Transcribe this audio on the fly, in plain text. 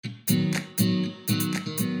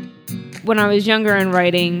when I was younger and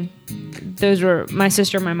writing, those were my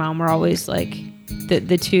sister and my mom were always like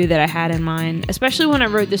the two that I had in mind, especially when I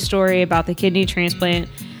wrote the story about the kidney transplant.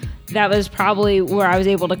 That was probably where I was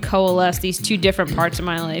able to coalesce these two different parts of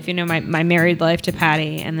my life, my married life to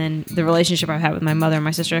Patty, and then the relationship I had with my mother and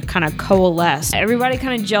my sister kind of coalesced. Everybody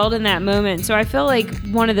kind of gelled in that moment. So I feel like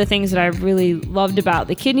one of the things that I really loved about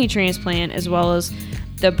the kidney transplant, as well as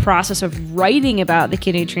the process of writing about the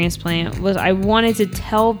kidney transplant, was I wanted to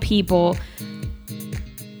tell people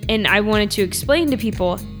and I wanted to explain to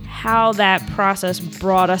people how that process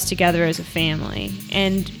brought us together as a family.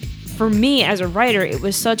 And for me as a writer, it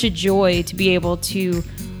was such a joy to be able to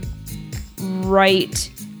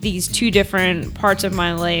write these two different parts of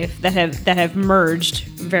my life that have merged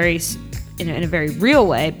in a very real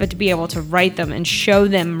way, but to be able to write them and show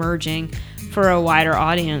them merging for a wider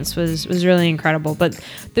audience was really incredible. But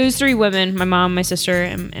those three women, my mom, my sister,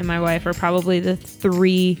 and my wife, are probably the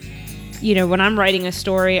three, when I'm writing a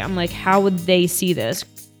story, I'm like, how would they see this?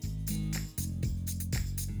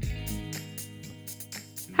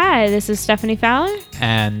 Hi, this is Stephanie Fowler.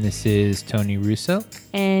 And this is Tony Russo.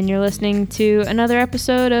 And you're listening to another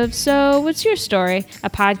episode of So What's Your Story? A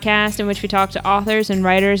podcast in which we talk to authors and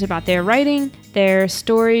writers about their writing, their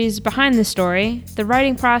stories behind the story, the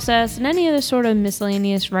writing process, and any other sort of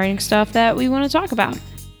miscellaneous writing stuff that we want to talk about.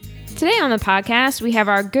 Today on the podcast, we have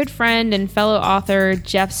our good friend and fellow author,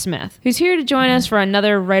 Jeff Smith, who's here to join us for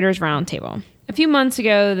another Writers Roundtable. A few months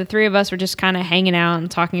ago, the three of us were just kind of hanging out and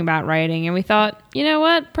talking about writing, and we thought, you know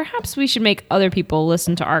what, perhaps we should make other people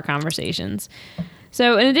listen to our conversations.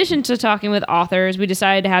 So in addition to talking with authors, we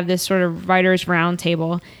decided to have this sort of writers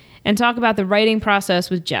roundtable and talk about the writing process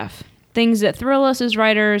with Jeff. Things that thrill us as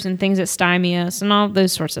writers and things that stymie us and all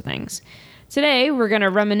those sorts of things. Today, we're going to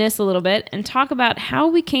reminisce a little bit and talk about how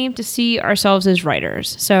we came to see ourselves as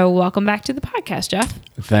writers. So welcome back to the podcast, Jeff.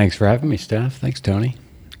 Thanks for having me, Steph. Thanks, Tony.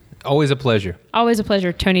 Always a pleasure. Always a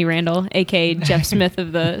pleasure, Tony Randall, a.k.a. Jeff Smith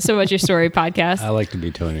of the So What's Your Story podcast. I like to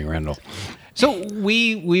be Tony Randall. So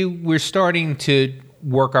we're starting to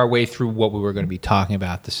work our way through what we were going to be talking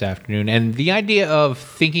about this afternoon. And the idea of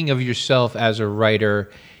thinking of yourself as a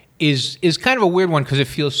writer is kind of a weird one because it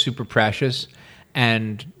feels super precious.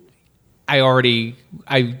 And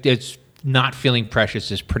it's not feeling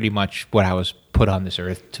precious is pretty much what I was put on this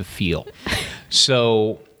earth to feel.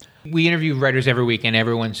 So we interview writers every week, and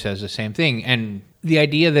everyone says the same thing. And the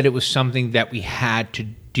idea that it was something that we had to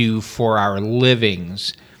do for our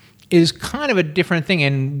livings is kind of a different thing.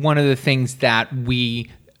 And one of the things that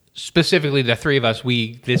we, specifically the three of us,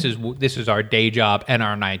 this is our day job and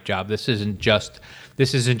our night job. This isn't just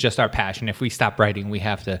our passion. If we stop writing, we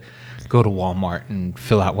have to go to Walmart and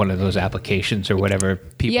fill out one of those applications or whatever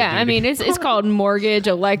people do. I mean, it's called mortgage,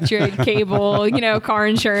 electric, cable, car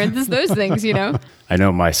insurance, those things, I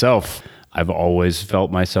know myself. I've always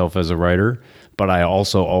felt myself as a writer, but I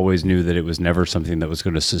also always knew that it was never something that was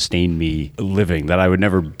going to sustain me living, that I would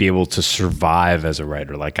never be able to survive as a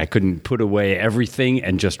writer. Like I couldn't put away everything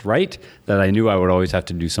and just write, that I knew I would always have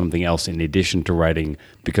to do something else in addition to writing,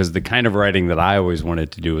 because the kind of writing that I always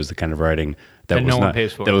wanted to do was the kind of writing that no one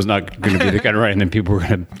pays for. That was not going to be the kind of writing that people were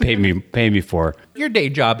going to pay me for. Your day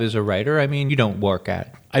job is a writer. I mean, you don't work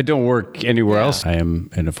at. I don't work anywhere else. I am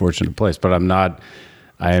in a fortunate place, but I'm not.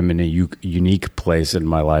 I am in a unique place in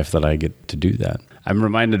my life that I get to do that. I'm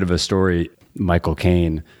reminded of a story. Michael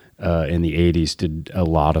Caine in the 80s did a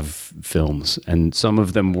lot of films, and some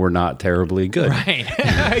of them were not terribly good. Right,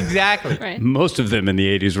 exactly. Right. Most of them in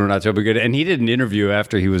the 80s were not terribly good. And he did an interview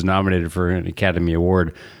after he was nominated for an Academy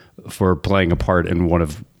Award for playing a part in one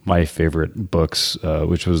of my favorite books,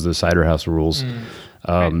 which was The Cider House Rules.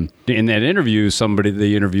 Right. In that interview,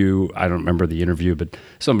 I don't remember the interview, but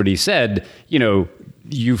somebody said,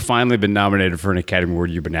 you've finally been nominated for an Academy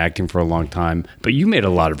Award. You've been acting for a long time, but you made a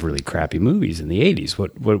lot of really crappy movies in the 80s.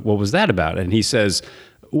 What was that about? And he says,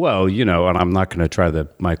 well, and I'm not going to try the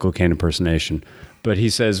Michael Caine impersonation, but he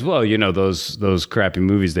says, well, those crappy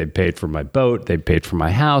movies, they paid for my boat, they paid for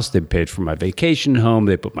my house, they paid for my vacation home,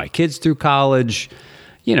 they put my kids through college.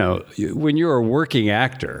 When you're a working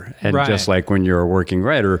actor, and right. Just like when you're a working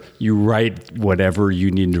writer, you write whatever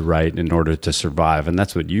you need to write in order to survive, and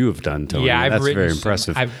that's what you have done, Tony. Yeah, that's very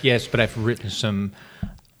impressive. But I've written some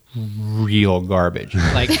real garbage.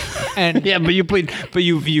 And yeah, but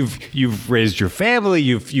you've raised your family,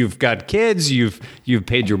 you've got kids, you've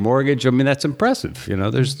paid your mortgage. I mean, that's impressive.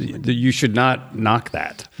 You should not knock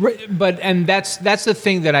that. Right, and that's the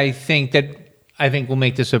thing that I think will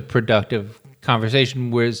make this a productive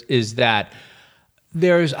conversation is that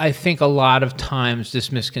there's, I think, a lot of times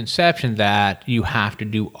this misconception that you have to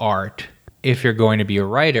do art if you're going to be a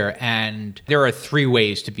writer. And there are 3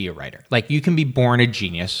 ways to be a writer. Like, you can be born a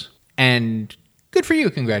genius, and good for you,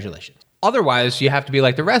 congratulations. Otherwise, you have to be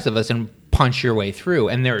like the rest of us and punch your way through.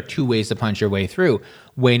 And there are 2 ways to punch your way through.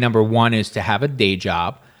 Way number 1 is to have a day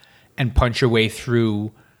job and punch your way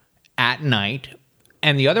through at night.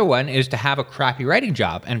 And the other one is to have a crappy writing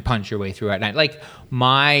job and punch your way through at night. Like,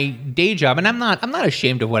 my day job, and I'm not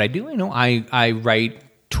ashamed of what I do. You know, I write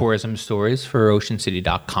tourism stories for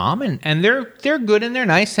oceancity.com, and they're good and they're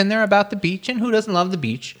nice and they're about the beach, and who doesn't love the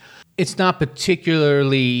beach? It's not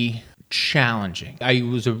particularly challenging. I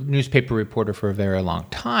was a newspaper reporter for a very long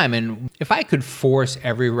time, and if I could force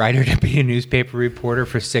every writer to be a newspaper reporter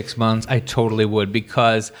for 6 months, I totally would,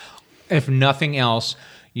 because if nothing else,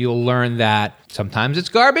 you'll learn that sometimes it's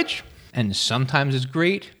garbage and sometimes it's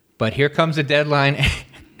great, but here comes a deadline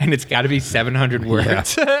and it's got to be 700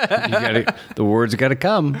 words. Yeah. The words got to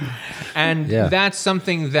come. And that's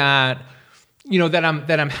something that, you know, that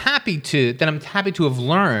I'm happy to have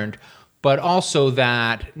learned, but also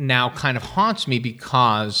that now kind of haunts me,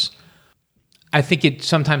 because I think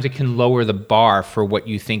sometimes it can lower the bar for what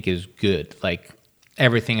you think is good. Like,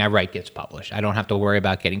 everything I write gets published. I don't have to worry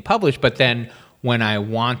about getting published, but then when I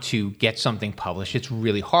want to get something published, it's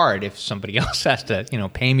really hard if somebody else has to, you know,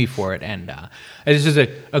 pay me for it. And this is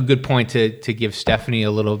a good point to give Stephanie a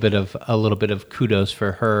little bit of kudos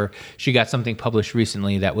for her. She got something published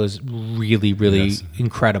recently that was really, really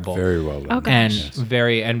incredible, very well done, and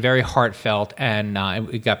very heartfelt. And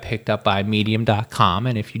it got picked up by Medium.com.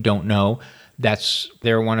 And if you don't know,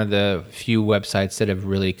 they're one of the few websites that have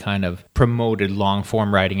really kind of promoted long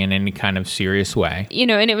form writing in any kind of serious way. You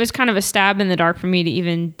know, and it was kind of a stab in the dark for me to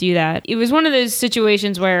even do that. It was one of those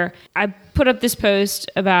situations where I put up this post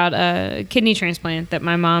about a kidney transplant that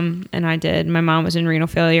my mom and I did. My mom was in renal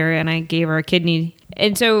failure and I gave her a kidney.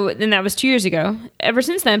 And so then that was 2 years ago. Ever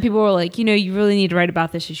since then, people were like, you know, you really need to write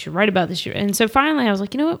about this. You should write about this. And so finally I was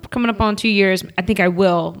like, you know what, coming up on 2 years, I think I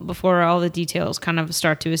will, before all the details kind of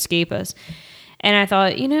start to escape us. And I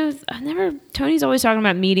thought, you know, Tony's always talking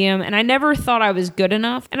about Medium, and I never thought I was good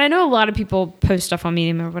enough. And I know a lot of people post stuff on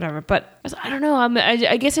Medium or whatever, but I don't know.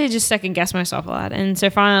 I guess I just second guessed myself a lot. And so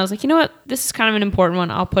finally I was like, you know what? This is kind of an important one.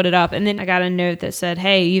 I'll put it up. And then I got a note that said,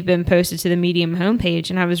 hey, you've been posted to the Medium homepage.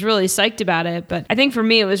 And I was really psyched about it. But I think for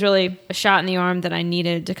me, it was really a shot in the arm that I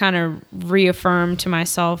needed to kind of reaffirm to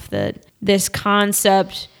myself that this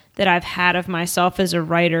concept that I've had of myself as a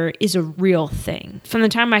writer is a real thing. From the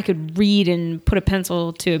time I could read and put a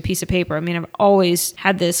pencil to a piece of paper, I mean, I've always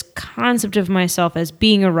had this concept of myself as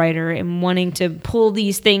being a writer and wanting to pull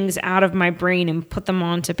these things out of my brain and put them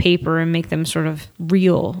onto paper and make them sort of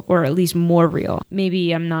real, or at least more real.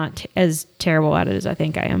 Maybe I'm not as terrible at it as I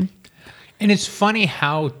think I am. And it's funny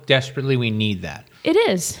how desperately we need that. It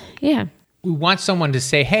is, yeah. We want someone to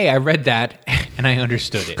say, hey, I read that and I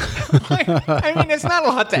understood it. I mean, it's not a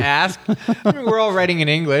lot to ask. I mean, we're all writing in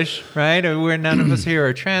English, right? None of us here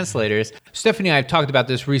are translators. Stephanie and I have talked about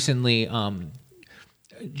this recently.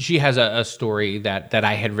 She has a story that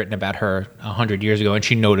I had written about her 100 years ago, and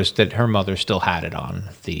she noticed that her mother still had it on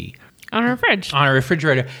her fridge. On her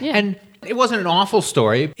refrigerator. Yeah. And it wasn't an awful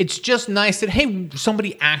story. It's just nice that, hey,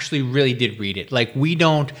 somebody actually really did read it. Like, we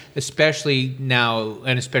don't, especially now,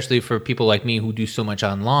 and especially for people like me who do so much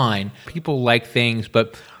online, people like things,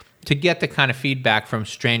 but to get the kind of feedback from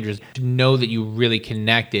strangers, to know that you really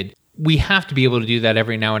connected, we have to be able to do that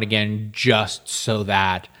every now and again, just so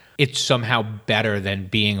that it's somehow better than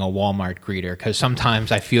being a Walmart greeter. Because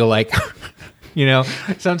sometimes I feel like, you know,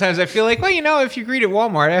 well, you know, if you greet at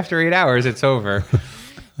Walmart after 8 hours, it's over.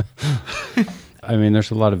 I mean, there's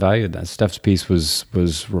a lot of value in that. Steph's piece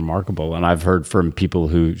was remarkable, and I've heard from people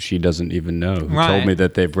who she doesn't even know who told me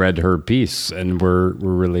that they've read her piece and were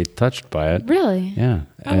really touched by it. Really? Yeah.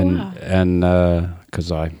 Wow. And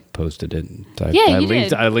because I posted it,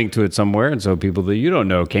 I linked to it somewhere, and so people that you don't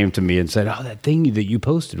know came to me and said, "Oh, that thing that you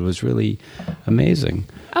posted was really amazing."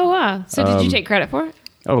 Oh wow! So did you take credit for it?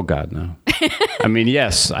 Oh God, no. I mean,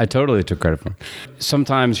 yes, I totally took credit for it.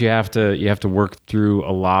 Sometimes you have to work through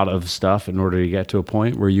a lot of stuff in order to get to a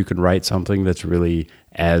point where you can write something that's really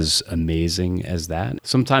as amazing as that.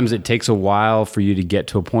 Sometimes it takes a while for you to get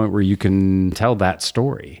to a point where you can tell that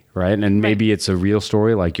story, right? And maybe it's a real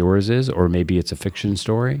story like yours is, or maybe it's a fiction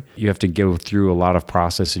story. You have to go through a lot of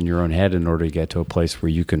process in your own head in order to get to a place where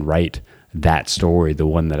you can write that story, the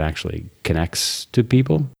one that actually connects to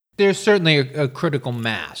people. There's certainly a critical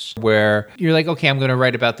mass where you're like, okay, I'm going to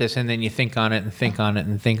write about this, and then you think on it and think on it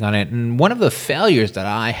and think on it. And one of the failures that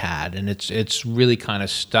I had, and it's really kind of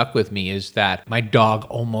stuck with me, is that my dog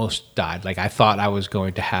almost died. Like, I thought I was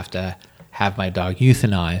going to have have my dog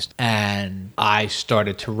euthanized. And I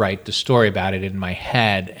started to write the story about it in my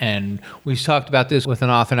head. And we talked about this with an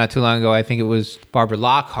author not too long ago. I think it was Barbara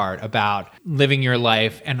Lockhart, about living your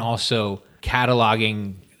life and also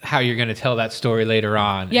cataloging how you're going to tell that story later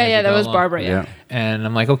on. Yeah, that was along. Barbara. Yeah. And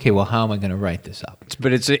I'm like, okay, well, how am I going to write this up?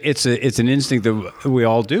 But it's an instinct that we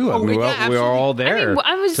all do. I mean, we are all there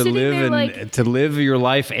to live to live your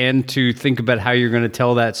life and to think about how you're going to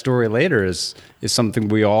tell that story later is something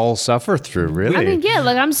we all suffer through, really. I mean,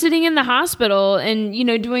 like I'm sitting in the hospital and,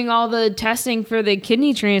 doing all the testing for the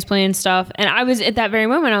kidney transplant stuff. And I was at that very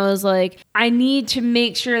moment, I was like, I need to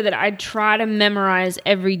make sure that I try to memorize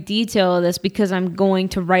every detail of this because I'm going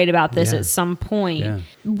to write about this at some point,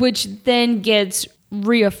 which then gets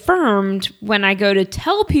reaffirmed when I go to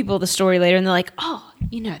tell people the story later and they're like, oh,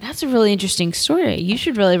 that's a really interesting story. You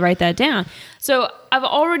should really write that down. So I've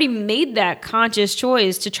already made that conscious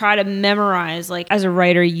choice to try to memorize. Like, as a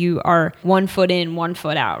writer, you are 1 foot in, 1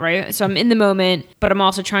 foot out, right? So I'm in the moment, but I'm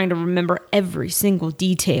also trying to remember every single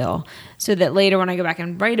detail so that later when I go back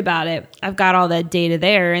and write about it, I've got all that data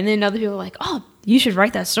there. And then other people are like, oh, you should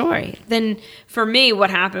write that story. Then for me, what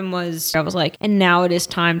happened was I was like, and now it is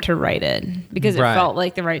time to write it, because it felt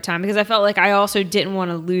like the right time, because I felt like I also didn't want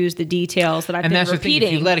to lose the details that I've been repeating. And that's the thing,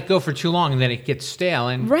 if you let it go for too long, then it gets stale.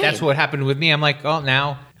 And that's what happened with me. I'm like, oh,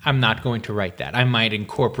 now I'm not going to write that. I might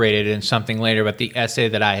incorporate it in something later, but the essay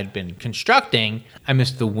that I had been constructing, I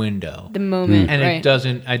missed the window. The moment. And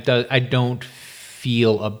I don't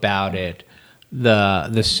feel about it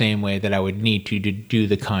the same way that I would need to do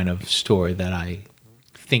the kind of story that I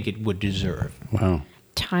think it would deserve. Wow.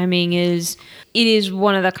 Timing is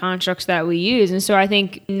one of the constructs that we use. And so I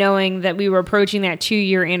think knowing that we were approaching that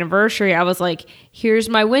 2-year anniversary, I was like, here's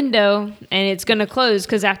my window, and it's going to close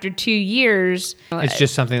because after 2 years, it's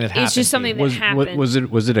just something that happened. It's just something that happened.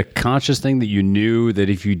 Was it a conscious thing that you knew that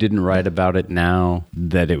if you didn't write about it now,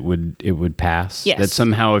 that it would pass? Yes. That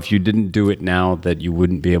somehow if you didn't do it now, that you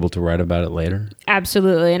wouldn't be able to write about it later?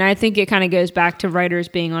 Absolutely. And I think it kind of goes back to writers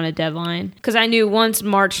being on a deadline, because I knew once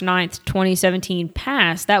March 9th, 2017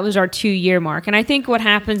 passed, that was our 2-year mark. And I think what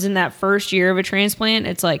happens in that first year of a transplant,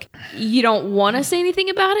 it's like you don't want to say anything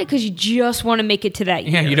about it because you just want to make it to that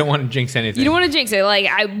year. Yeah, you don't want to jinx anything. You don't want to jinx it. Like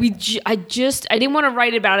I didn't want to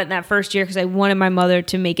write about it in that first year because I wanted my mother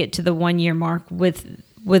to make it to the 1-year mark with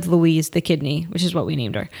Louise, the kidney, which is what we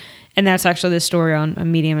named her. And that's actually the story on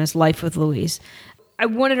Medium, is Life with Louise. I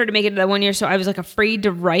wanted her to make it to that 1 year, so I was like afraid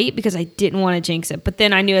to write because I didn't want to jinx it. But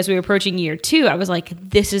then I knew as we were approaching year 2, I was like,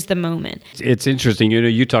 this is the moment. It's interesting.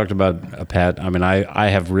 You talked about a pet. I mean,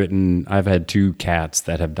 I've had 2 cats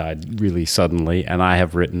that have died really suddenly, and I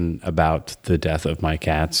have written about the death of my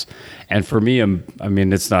cats. And for me,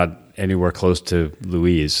 it's not anywhere close to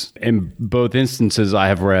Louise. In both instances, I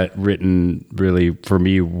have written really, for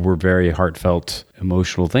me, were very heartfelt,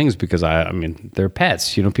 emotional things because they're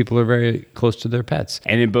pets. People are very close to their pets.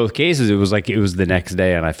 And in both cases, it was the next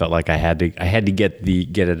day, and I felt like I had to get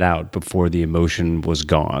it out before the emotion was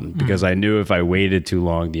gone, because I knew if I waited too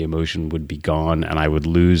long, the emotion would be gone, and I would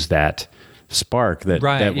lose that spark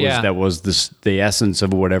that was the essence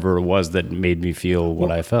of whatever it was that made me feel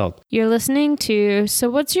what I felt. You're listening to So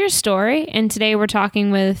What's Your Story? And today we're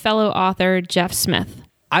talking with fellow author Jeff Smith.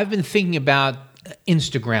 I've been thinking about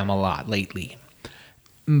Instagram a lot lately,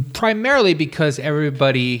 primarily because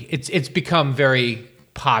it's become very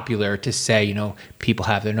popular to say, people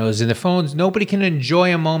have their noses in their phones. Nobody can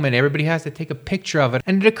enjoy a moment. Everybody has to take a picture of it.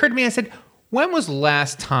 And it occurred to me, I said, when was the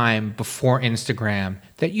last time before Instagram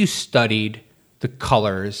that you studied the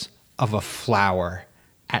colors of a flower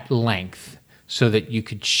at length so that you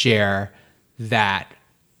could share that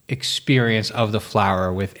experience of the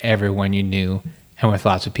flower with everyone you knew and with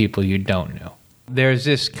lots of people you don't know? There's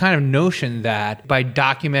this kind of notion that by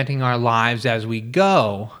documenting our lives as we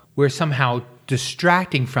go, we're somehow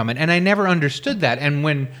distracting from it. And I never understood that. And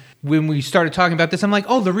when we started talking about this, I'm like,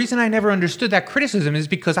 the reason I never understood that criticism is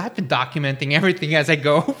because I've been documenting everything as I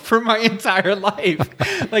go for my entire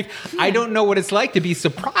life. Like, I don't know what it's like to be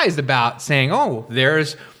surprised about saying,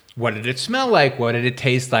 there's, what did it smell like? What did it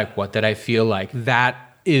taste like? What did I feel like? That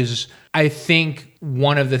is, I think,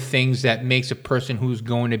 one of the things that makes a person who's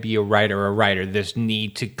going to be a writer, this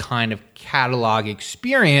need to kind of catalog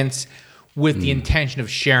experience with the intention of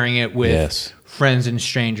sharing it with friends and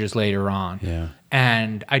strangers later on. Yeah.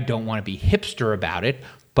 And I don't want to be hipster about it,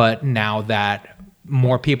 but now that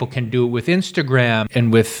more people can do it with Instagram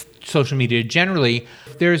and with social media generally,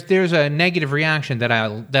 there's a negative reaction that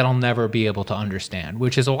I'll never be able to understand,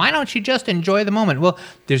 which is, why don't you just enjoy the moment? Well,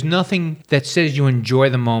 there's nothing that says you enjoy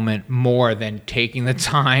the moment more than taking the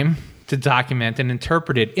time to document and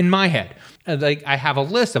interpret it in my head. Like, I have a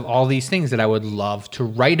list of all these things that I would love to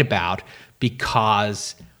write about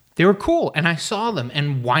because they were cool and I saw them,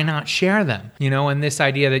 and why not share them? And this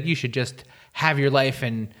idea that you should just have your life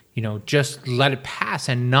and, just let it pass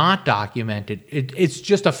and not document it. It's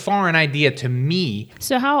just a foreign idea to me.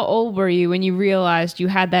 So how old were you when you realized you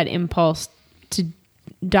had that impulse to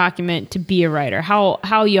document, to be a writer?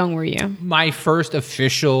 How young were you? My first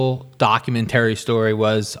official documentary story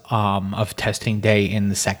was of testing day in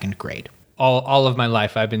the second grade. All of my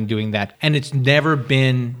life I've been doing that. And it's never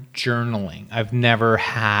been journaling. I've never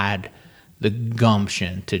had the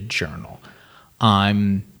gumption to journal.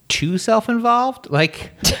 I'm too self-involved.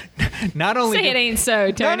 Like, not only... Say it ain't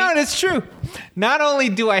so, Tony. No, it's true. Not only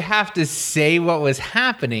do I have to say what was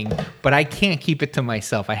happening, but I can't keep it to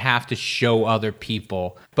myself. I have to show other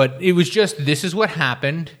people. But it was just, this is what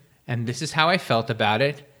happened, and this is how I felt about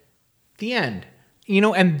it. The end.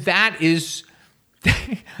 And that is...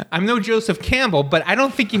 I'm no Joseph Campbell, but I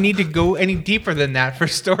don't think you need to go any deeper than that for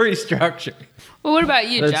story structure. Well, what about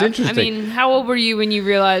you, That's Jeff? interesting. I mean, how old were you when you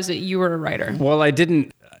realized that you were a writer? Well, I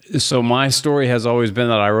didn't. So my story has always been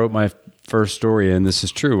that I wrote my first story, and this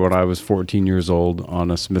is true, when I was 14 years old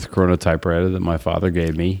on a Smith Corona typewriter that my father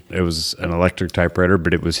gave me. It was an electric typewriter,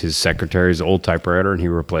 but it was his secretary's old typewriter, and he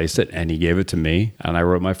replaced it, and he gave it to me, and I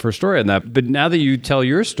wrote my first story on that. But now that you tell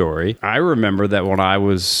your story, I remember that when I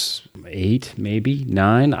was 8, maybe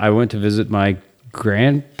 9, I went to visit my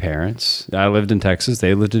grandparents. I lived in Texas,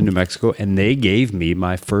 they lived in New Mexico, and they gave me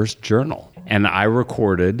my first journal. And I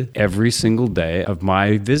recorded every single day of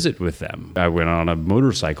my visit with them. I went on a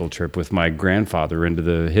motorcycle trip with my grandfather into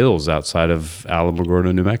the hills outside of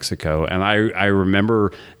Alamogordo, New Mexico. And I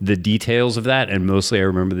remember the details of that, and mostly I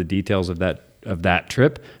remember the details of that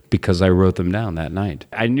trip because I wrote them down that night.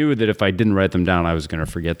 I knew that if I didn't write them down, I was going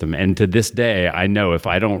to forget them. And to this day, I know if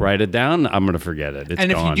I don't write it down, I'm going to forget it. It's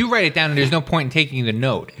and gone. if you do write it down, there's no point in taking the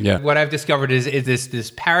note. Yeah. What I've discovered is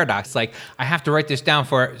this paradox. Like, I have to write this down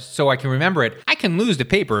so I can remember it. I can lose the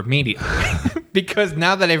paper immediately because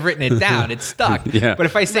now that I've written it down, it's stuck. Yeah. But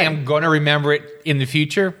if I say I'm going to remember it in the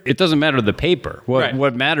future, it doesn't matter the paper. Right.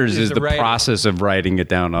 What matters is the writing. process of writing it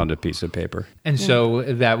down on a piece of paper. and so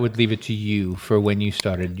that would leave it to you for when you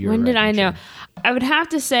started your When did I writing know? journey. I would have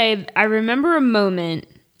to say, I remember a moment.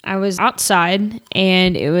 I was outside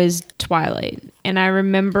and it was twilight. And I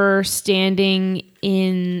remember standing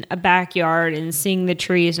in a backyard and seeing the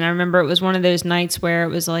trees. And I remember it was one of those nights where it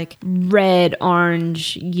was like red,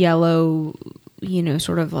 orange, yellow,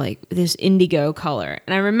 sort of like this indigo color.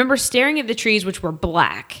 And I remember staring at the trees, which were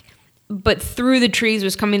black. But through the trees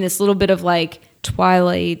was coming this little bit of like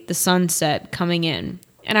twilight, the sunset coming in.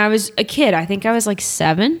 And I was a kid. I think I was like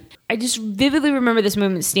 7. I just vividly remember this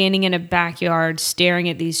moment standing in a backyard, staring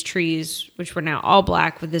at these trees, which were now all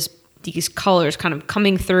black with these colors kind of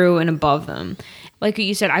coming through and above them. Like what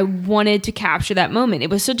you said, I wanted to capture that moment. It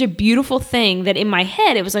was such a beautiful thing that in my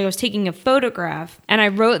head, it was like I was taking a photograph. And I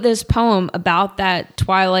wrote this poem about that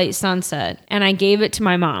twilight sunset. And I gave it to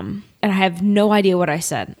my mom. And I have no idea what I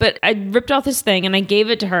said. But I ripped off this thing and I gave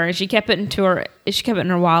it to her. And she kept it in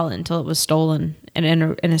her wallet until it was stolen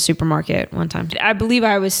in a supermarket one time. I believe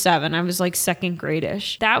I was 7. I was like second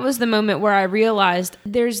grade-ish. That was the moment where I realized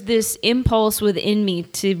there's this impulse within me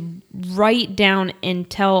to write down and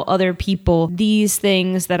tell other people these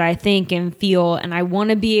things that I think and feel. And I want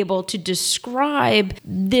to be able to describe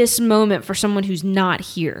this moment for someone who's not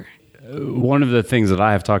here. One of the things that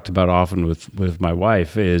I have talked about often with my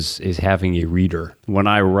wife is having a reader. When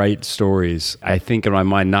I write stories, I think in my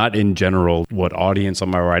mind, not in general, what audience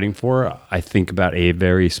am I writing for? I think about a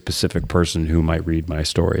very specific person who might read my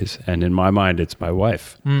stories. And in my mind, it's my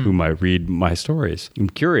wife who might read my stories. I'm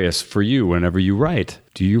curious for you, whenever you write,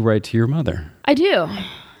 do you write to your mother? I do.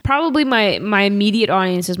 Probably my immediate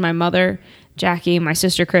audience is my mother, Jackie, my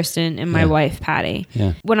sister, Kristen, and my wife, Patty.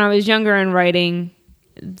 Yeah. When I was younger and writing,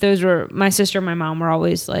 those were my sister and my mom were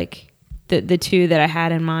always like the two that I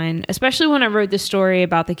had in mind, especially when I wrote the story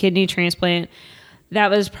about the kidney transplant.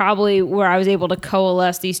 That was probably where I was able to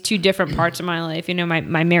coalesce these two different parts of my life,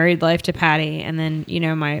 my married life to Patty, and then,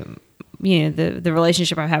 the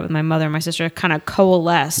relationship I had with my mother and my sister kind of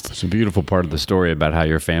coalesced. It's a beautiful part of the story about how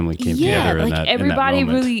your family came together in that everybody in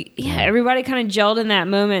that moment. really, everybody kind of gelled in that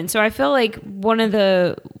moment. So I feel like one of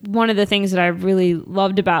the things that I really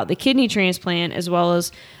loved about the kidney transplant, as well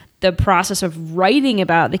as the process of writing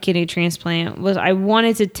about the kidney transplant, was I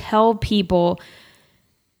wanted to tell people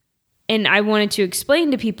and I wanted to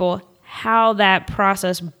explain to people how that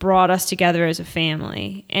process brought us together as a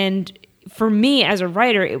family. And for me as a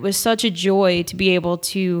writer, it was such a joy to be able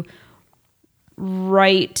to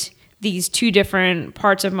write these two different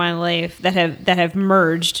parts of my life that have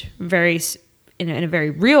merged in a very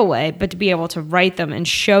real way, but to be able to write them and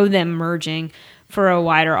show them merging for a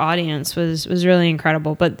wider audience was really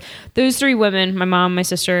incredible. But those three women, my mom, my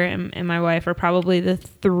sister, and my wife, are probably the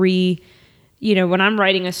three. When I'm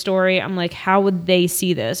writing a story, I'm like, how would they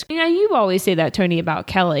see this? You always say that, Tony, about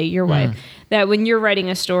Kelly, your wife, that when you're writing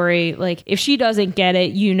a story, like if she doesn't get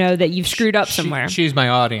it, that you've screwed up somewhere. She's my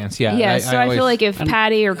audience. Yeah. Yeah. I feel like if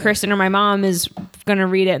Patty or Kristen or my mom is going to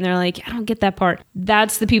read it and they're like, I don't get that part,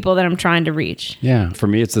 that's the people that I'm trying to reach. Yeah. For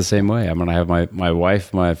me, it's the same way. I mean, I have my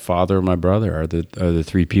wife, my father, and my brother are the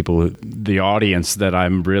three people, the audience that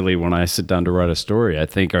I'm really, when I sit down to write a story, I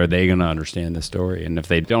think, are they going to understand the story? And if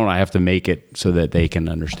they don't, I have to make it so that they can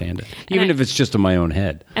understand it, even if it's just in my own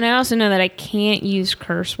head. And I also know that I can't use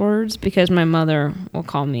curse words because my mother will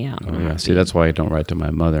call me out. Oh, yeah. See, that's why I don't write to my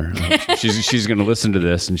mother. She's going to listen to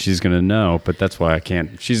this and she's going to know, but that's why I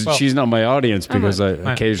can't. She's not my audience because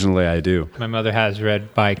occasionally I do. My mother has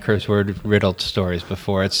read by curse word riddled stories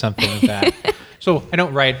before. It's something like that. So I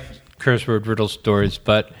don't write curse word riddled stories,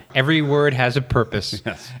 but every word has a purpose.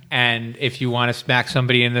 Yes. And if you want to smack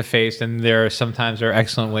somebody in the face, then there are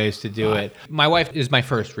excellent ways to do it. My wife is my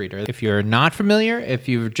first reader. If you're not familiar, if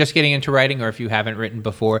you're just getting into writing, or if you haven't written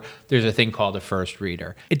before, there's a thing called a first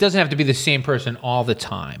reader. It doesn't have to be the same person all the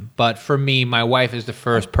time, but for me, my wife is the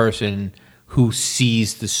first person who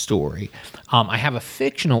sees the story. I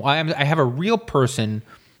have a real person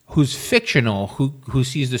who's fictional, who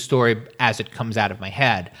sees the story as it comes out of my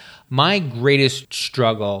head. My greatest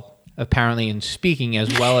struggle, apparently in speaking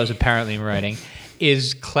as well as apparently in writing,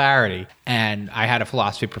 is clarity. And I had a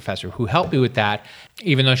philosophy professor who helped me with that.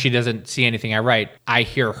 Even though she doesn't see anything I write, I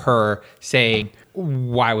hear her saying,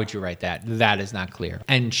 why would you write that? That is not clear.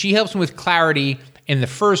 And she helps me with clarity in the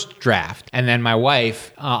first draft. And then my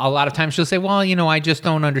wife, a lot of times she'll say, well, I just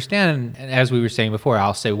don't understand. And as we were saying before,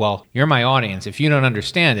 I'll say, well, you're my audience. If you don't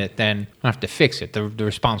understand it, then I have to fix it. The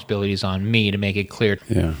responsibility is on me to make it clear.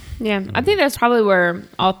 Yeah. Yeah. I think that's probably where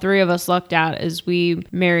all three of us lucked out, is we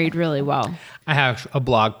married really well. I have a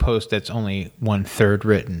blog post that's only 1/3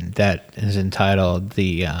 written that is entitled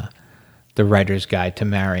The Writer's Guide to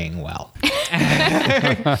Marrying Well.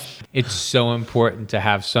 It's so important to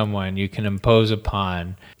have someone you can impose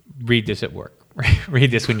upon. Read this at work.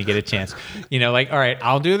 Read this when you get a chance. All right,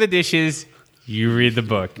 I'll do the dishes. You read the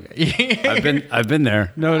book. I've been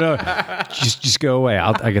there. No. Just go away.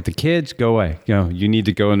 I got the kids. Go away. You need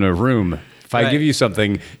to go in a room. If I give you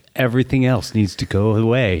something, everything else needs to go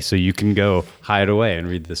away so you can go hide away and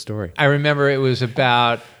read the story. I remember it was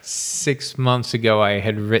about 6 months ago I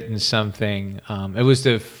had written something. It was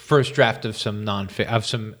the first draft of some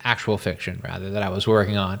actual fiction, rather, that I was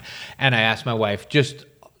working on. And I asked my wife, just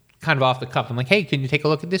kind of off the cuff, I'm like, hey, can you take a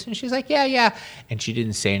look at this? And she's like, yeah. And she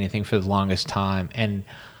didn't say anything for the longest time. And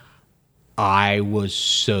I was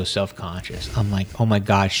so self-conscious. I'm like, oh my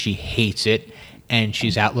God, she hates it. And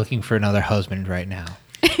she's out looking for another husband right now.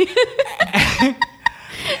 I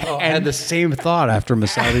had the same thought after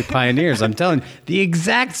Masabi Pioneers. I'm telling you, the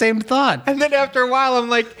exact same thought. And then after a while, I'm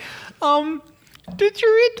like, did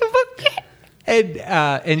you read the book yet?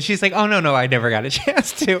 And she's like, oh, no, I never got a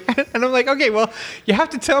chance to. And I'm like, okay, well, you have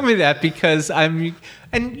to tell me that, because I'm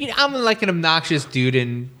like an obnoxious dude,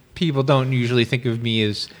 and people don't usually think of me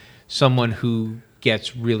as someone who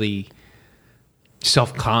gets really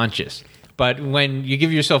self-conscious. But when you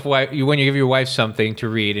give your wife something to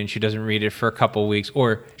read and she doesn't read it for a couple of weeks,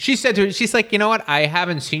 or she said to her, she's like, you know what? I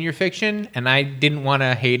haven't seen your fiction and I didn't want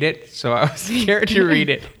to hate it, so I was scared to read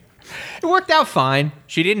it. It worked out fine.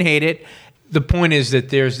 She didn't hate it. The point is that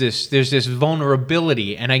there's this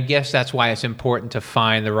vulnerability, and I guess that's why it's important to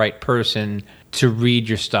find the right person to read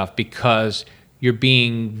your stuff, because you're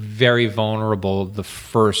being very vulnerable the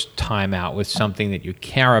first time out with something that you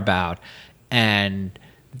care about, and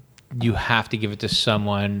you have to give it to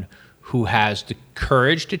someone who has the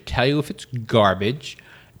courage to tell you if it's garbage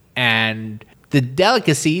and the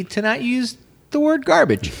delicacy to not use the word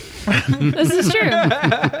garbage. This is true.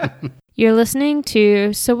 You're listening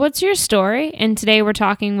to So What's Your Story? And today we're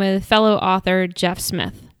talking with fellow author Jeff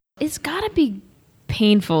Smith. It's got to be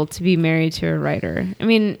painful to be married to a writer. I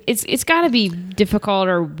mean, it's got to be difficult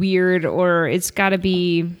or weird, or it's got to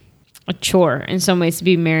be a chore in some ways to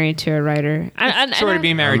be married to a writer. To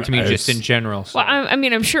be married to me just in general. So. Well,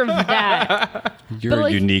 I'm sure of that. You're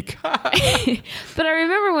unique. But I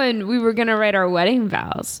remember when we were going to write our wedding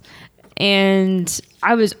vows, and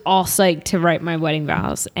I was all psyched to write my wedding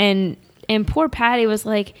vows. And poor Patty was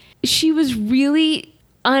like, she was really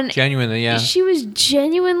genuinely, yeah. She was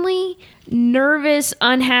genuinely nervous,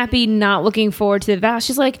 unhappy, not looking forward to the vow.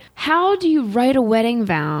 She's like, how do you write a wedding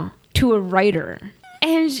vow to a writer.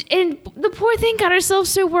 And the poor thing got herself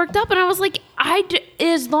so worked up. And I was like,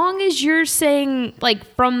 as long as you're saying, like,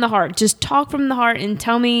 from the heart, just talk from the heart and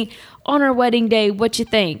tell me on our wedding day what you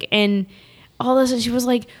think. And all of a sudden she was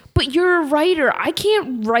like, but you're a writer. I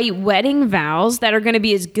can't write wedding vows that are going to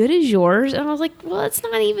be as good as yours. And I was like, well, that's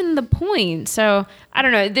not even the point. So I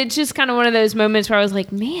don't know. It's just kind of one of those moments where I was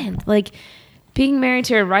like, man, like, being married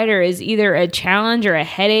to a writer is either a challenge or a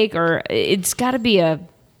headache, or it's got to be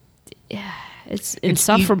it's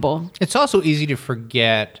insufferable. It's also easy to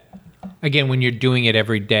forget, again, when you're doing it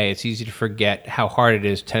every day, it's easy to forget how hard it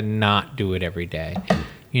is to not do it every day.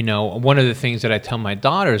 You know, one of the things that I tell my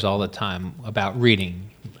daughters all the time about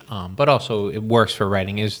reading, but also it works for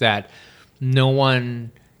writing, is that no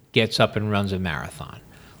one gets up and runs a marathon.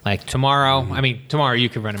 Like tomorrow you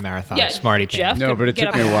could run a marathon, Smarty Jeff. Pants. No, but it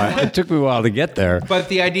took me a while. It took me a while to get there. But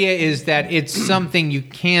the idea is that it's something you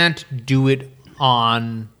can't do it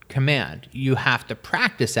on command. You have to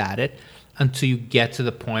practice at it until you get to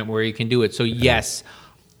the point where you can do it. So yes,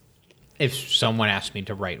 if someone asked me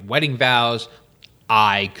to write wedding vows,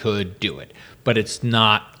 I could do it. But it's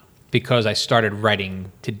not because I started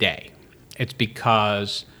writing today. It's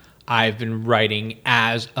because I've been writing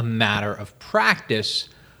as a matter of practice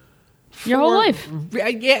Your whole life.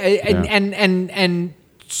 And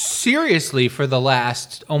seriously, for the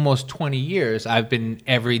last almost 20 years, I've been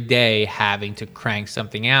every day having to crank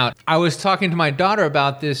something out. I was talking to my daughter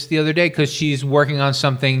about this the other day because she's working on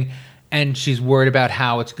something and she's worried about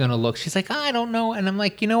how it's going to look. She's like, I don't know. And I'm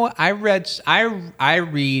like, you know what? I read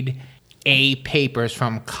A papers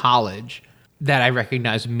from college that I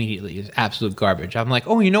recognize immediately as absolute garbage. I'm like,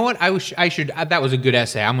 oh, you know what? I should. That was a good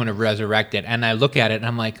essay. I'm going to resurrect it. And I look at it and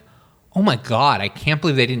I'm like, oh my God, I can't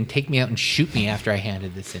believe they didn't take me out and shoot me after I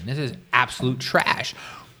handed this in. This is absolute trash.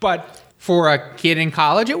 But for a kid in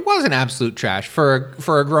college, it wasn't absolute trash. For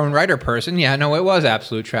a grown writer person, yeah, no, it was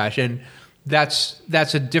absolute trash. And that's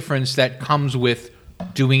a difference that comes with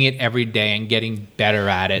doing it every day and getting better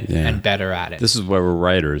at it and better at it. This is why we're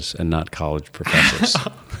writers and not college professors.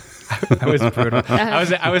 I was brutal.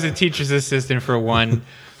 I was a teacher's assistant for one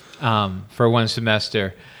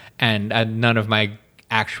semester, and none of my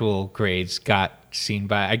actual grades got seen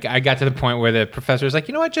by. I got to the point where the professor was like,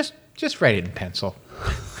 you know what, just write it in pencil.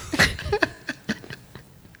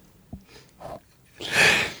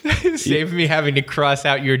 Saved me having to cross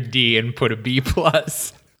out your D and put a B+.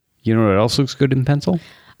 You know what else looks good in pencil?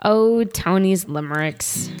 Oh, Tony's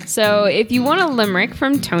limericks. So if you want a limerick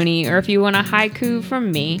from Tony, or if you want a haiku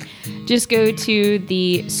from me, just go to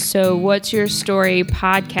the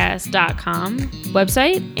sowhatsyourstorypodcast.com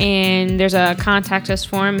website, and there's a contact us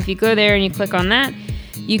form. If you go there and you click on that,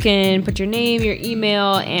 you can put your name, your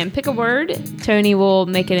email, and pick a word. Tony will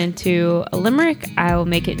make it into a limerick. I will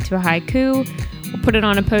make it into a haiku. We'll put it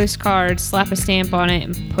on a postcard, slap a stamp on it,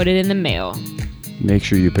 and put it in the mail. Make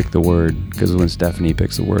sure you pick the word, because when Stephanie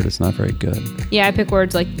picks a word, it's not very good. Yeah, I pick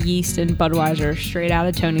words like yeast and Budweiser straight out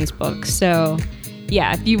of Tony's book. So,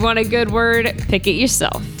 yeah, if you want a good word, pick it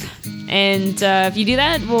yourself. And if you do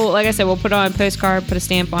that, like I said, we'll put it on a postcard, put a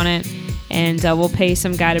stamp on it, and we'll pay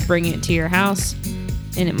some guy to bring it to your house.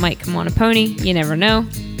 And it might come on a pony. You never know.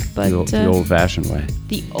 But the old-fashioned way.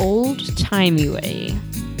 The old-timey way.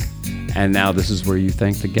 And now this is where you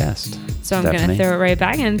thank the guest. So I'm going to throw it right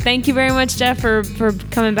back in. Thank you very much, Jeff, for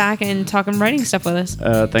coming back and talking writing stuff with us.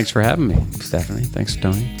 Thanks for having me, Stephanie. Thanks,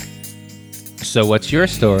 Tony. So What's Your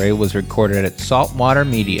Story was recorded at Saltwater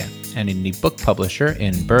Media, an indie book publisher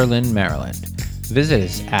in Berlin, Maryland. Visit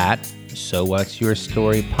us at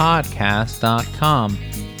sowhatsyourstorypodcast.com,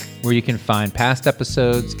 where you can find past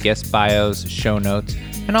episodes, guest bios, show notes,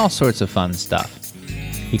 and all sorts of fun stuff.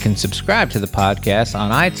 You can subscribe to the podcast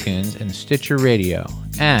on iTunes and Stitcher Radio.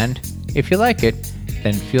 And if you like it,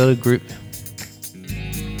 then feel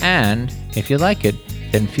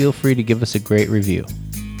free to give us a great review.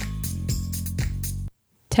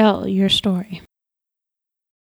 Tell your story.